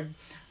 Lord,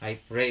 I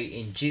pray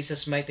in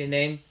Jesus' mighty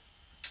name,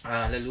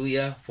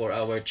 hallelujah, for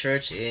our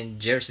church in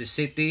Jersey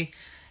City.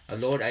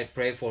 Lord, I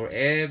pray for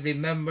every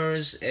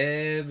members,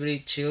 every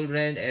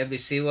children, every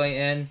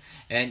CYN,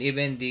 and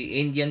even the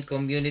Indian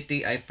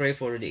community. I pray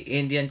for the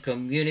Indian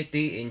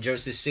community in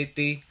Jersey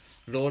City.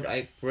 Lord,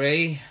 I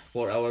pray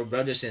for our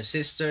brothers and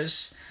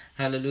sisters,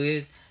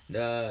 hallelujah,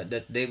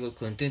 that they will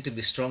continue to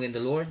be strong in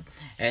the Lord.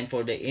 And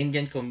for the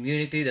Indian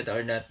community that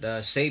are not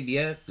saved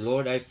yet,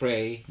 Lord, I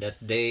pray that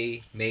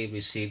they may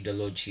receive the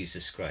Lord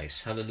Jesus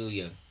Christ.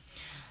 Hallelujah.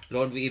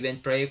 Lord, we even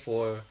pray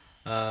for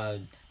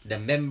the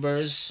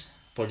members,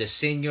 for the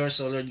seniors,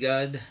 oh Lord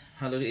God,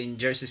 hallelujah, in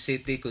Jersey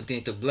City.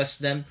 Continue to bless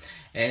them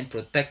and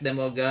protect them,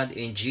 oh God,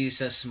 in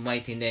Jesus'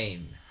 mighty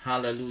name.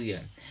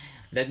 Hallelujah.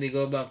 Let me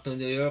go back to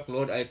New York.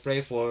 Lord, I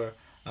pray for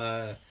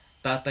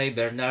Tatay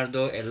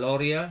Bernardo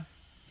Eloria.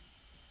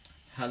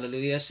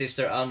 Hallelujah.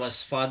 Sister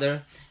Alma's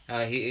father,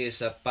 he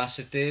is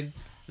positive,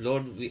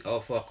 Lord,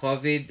 of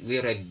COVID. We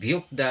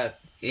rebuke that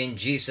in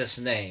Jesus'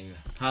 name.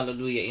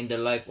 Hallelujah. In the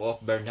life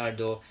of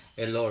Bernardo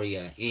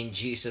Eloria. In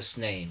Jesus'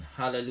 name.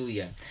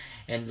 Hallelujah.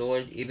 And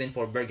Lord, even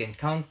for Bergen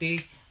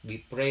County,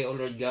 we pray, O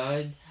Lord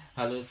God,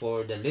 hallelujah,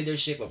 for the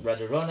leadership of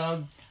Brother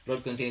Ronald.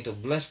 Lord, continue to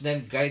bless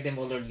them, guide them,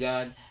 O Lord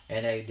God.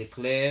 And I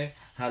declare,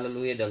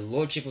 hallelujah, the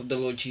Lordship of the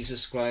Lord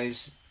Jesus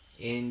Christ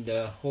in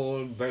the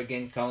whole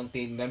Bergen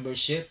County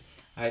membership.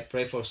 I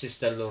pray for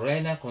Sister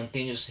Lorena,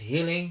 continuous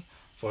healing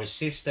for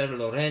Sister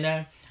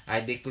Lorena. I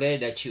declare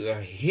that you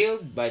are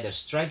healed by the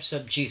stripes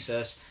of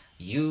Jesus.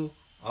 You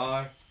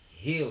are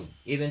healed.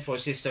 Even for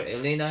Sister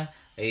Elena,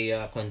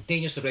 a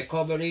continuous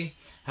recovery.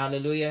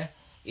 Hallelujah.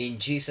 In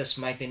Jesus'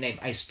 mighty name,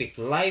 I speak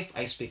life,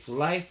 I speak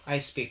life, I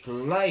speak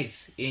life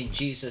in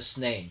Jesus'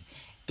 name.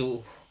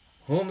 To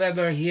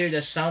whomever hear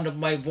the sound of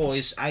my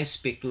voice, I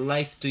speak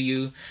life to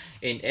you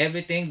in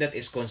everything that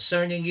is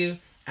concerning you.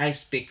 I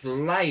speak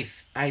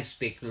life, I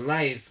speak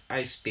life,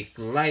 I speak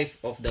life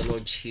of the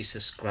Lord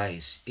Jesus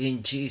Christ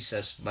in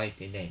Jesus'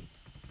 mighty name.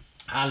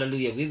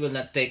 Hallelujah. We will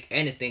not take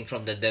anything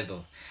from the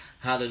devil.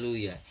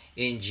 Hallelujah.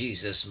 In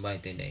Jesus'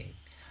 mighty name.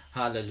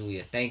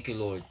 Hallelujah. Thank you,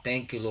 Lord.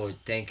 Thank you, Lord.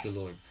 Thank you,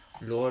 Lord.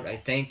 Lord, I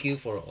thank you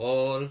for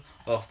all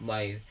of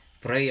my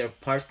prayer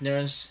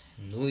partners,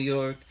 New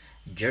York,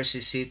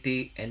 Jersey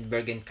City, and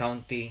Bergen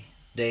County.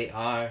 They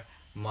are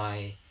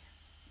my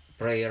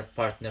prayer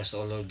partners,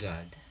 O Lord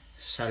God.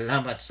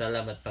 Salamat,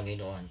 salamat,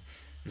 Panginoon.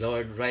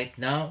 Lord, right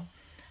now,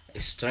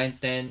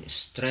 strengthen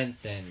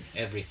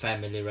every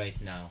family right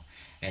now.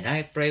 And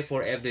I pray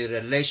for every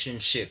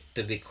relationship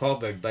to be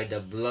covered by the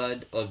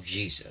blood of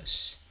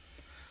Jesus.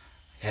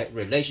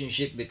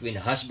 Relationship between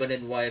husband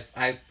and wife,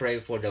 I pray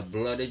for the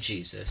blood of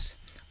Jesus.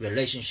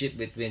 Relationship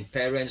between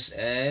parents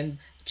and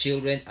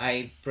children,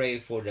 I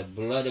pray for the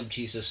blood of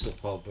Jesus to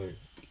cover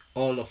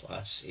all of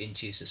us in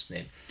Jesus'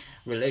 name.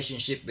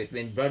 Relationship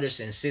between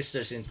brothers and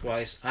sisters in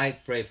Christ, I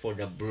pray for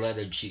the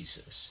blood of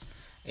Jesus.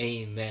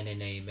 Amen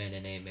and amen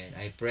and amen.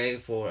 I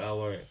pray for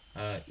our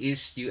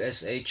East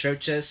USA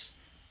churches.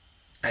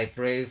 I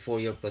pray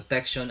for your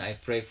protection. I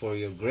pray for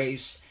your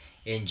grace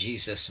in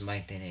Jesus'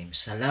 mighty name.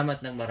 Salamat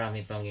ng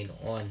marami,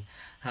 Panginoon.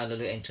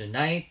 Hallelujah. And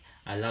tonight,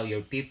 allow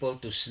your people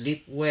to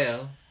sleep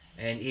well.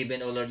 And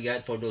even, O Lord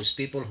God, for those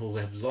people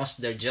who have lost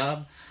their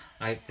job,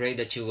 I pray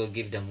that you will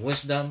give them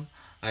wisdom.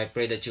 I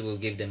pray that you will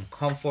give them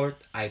comfort.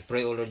 I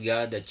pray, O Lord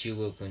God, that you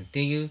will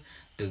continue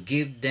to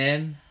give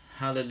them,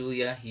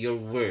 hallelujah, your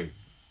word.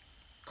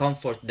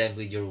 Comfort them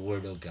with your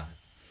word, O God.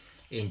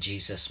 In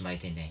Jesus'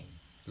 mighty name.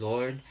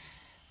 Lord,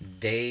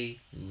 they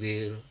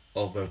will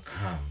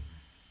overcome.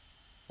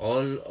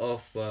 All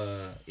of,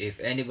 if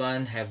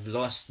anyone have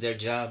lost their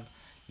job,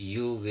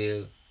 you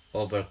will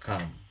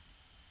overcome.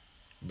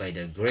 By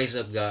the grace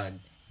of God,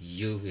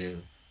 you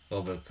will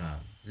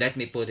overcome. Let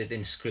me put it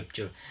in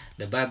scripture.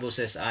 The Bible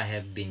says, I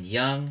have been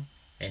young,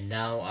 and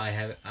now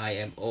I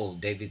am old.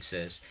 David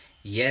says,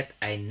 yet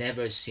I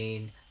never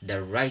seen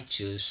the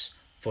righteous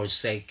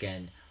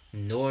forsaken,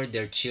 nor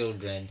their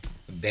children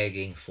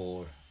begging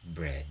for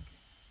bread.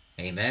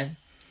 Amen.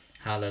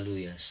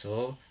 Hallelujah.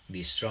 So,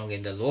 be strong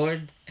in the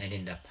Lord and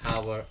in the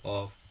power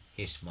of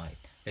His might.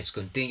 Let's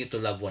continue to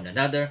love one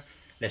another.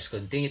 Let's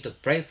continue to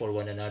pray for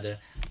one another.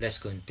 Let's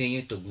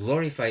continue to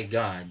glorify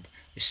God,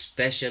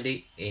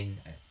 especially in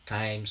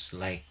times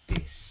like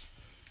this.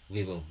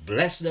 We will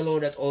bless the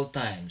Lord at all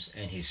times,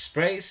 and His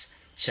praise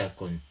shall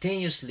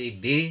continuously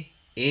be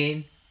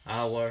in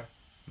our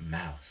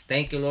mouth.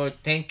 Thank you, Lord.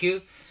 Thank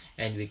you.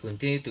 And we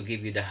continue to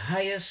give you the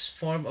highest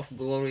form of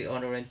glory,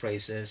 honor, and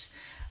praises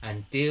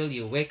until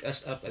you wake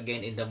us up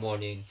again in the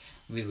morning.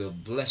 We will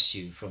bless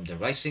you from the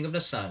rising of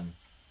the sun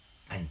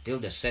until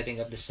the setting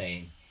of the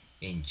same.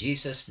 In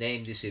Jesus'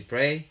 name this we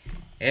pray.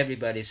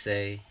 Everybody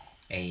say,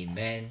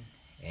 Amen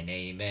and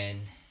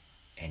Amen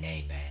and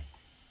Amen.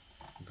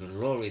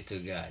 Glory to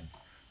God.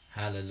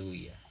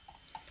 Hallelujah.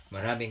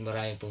 Maraming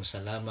pong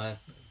salamat.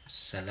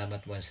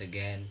 Salamat once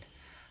again.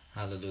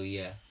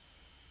 Hallelujah.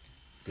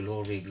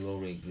 Glory,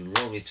 glory,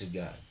 glory to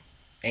God.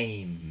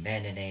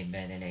 Amen and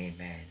amen and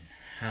amen.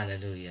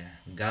 Hallelujah.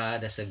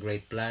 God has a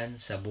great plan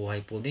sa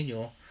buhay po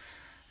ninyo.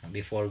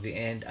 Before we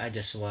end, I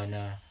just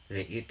wanna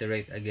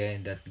reiterate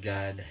again that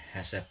God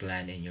has a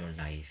plan in your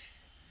life.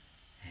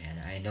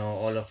 And I know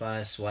all of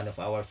us, one of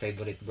our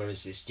favorite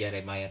verses is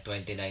Jeremiah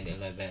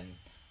 29:11.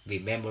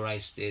 We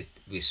memorized it,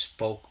 we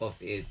spoke of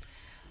it,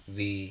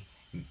 we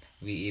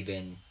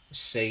even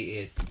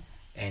say it,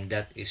 and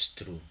that is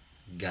true.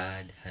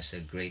 God has a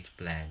great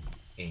plan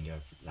in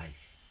your life.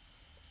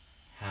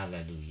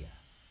 Hallelujah.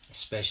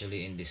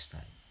 Especially in this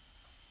time.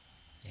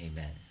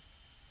 Amen.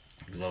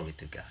 Glory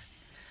to God.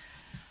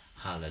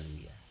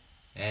 Hallelujah.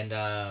 And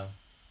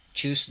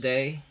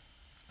Tuesday,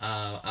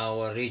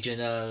 our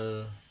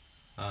regional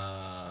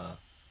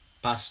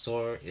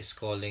pastor is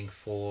calling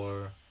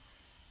for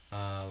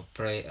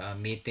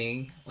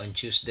meeting on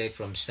Tuesday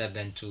from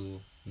 7 to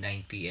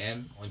 9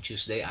 p.m. on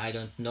Tuesday. I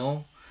don't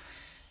know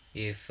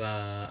if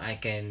I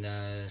can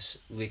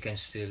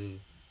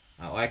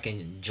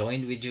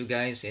join with you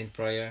guys in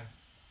prayer.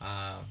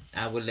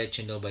 I will let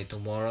you know by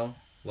tomorrow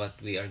what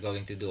we are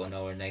going to do on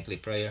our nightly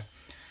prayer.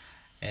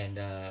 And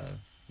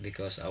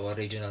because our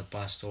regional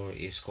pastor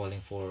is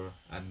calling for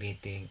a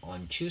meeting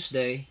on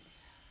Tuesday,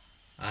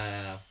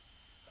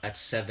 at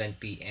 7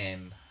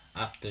 p.m.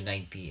 up to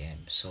 9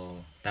 p.m.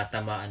 So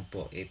tatamaan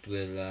po, it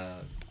will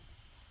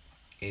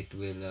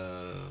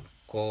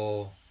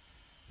co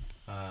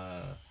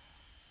uh,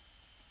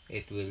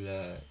 it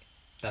will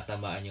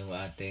tatamaan yung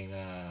ating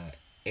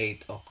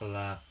 8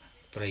 o'clock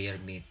prayer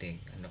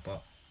meeting. Ano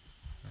po?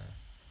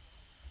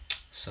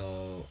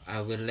 So I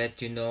will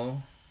let you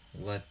know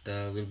what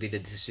will be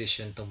the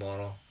decision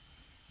tomorrow.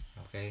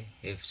 Okay,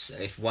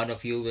 if one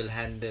of you will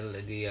handle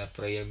the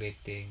prayer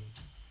meeting,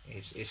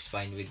 is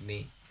fine with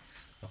me.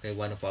 Okay,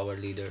 one of our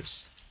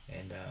leaders.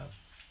 And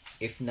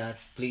if not,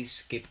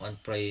 please keep on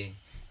praying,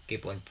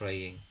 keep on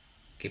praying,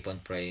 keep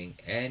on praying,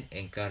 and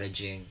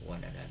encouraging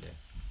one another.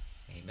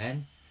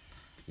 Amen.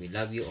 We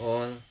love you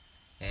all,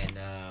 and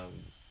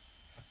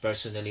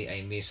personally,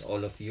 I miss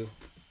all of you.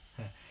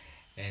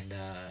 And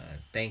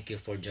thank you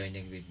for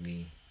joining with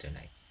me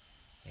tonight.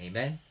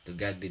 Amen. To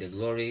God be the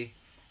glory.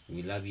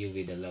 We love you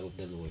with the love of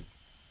the Lord.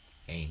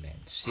 Amen.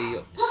 See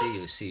you. See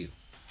you. See you.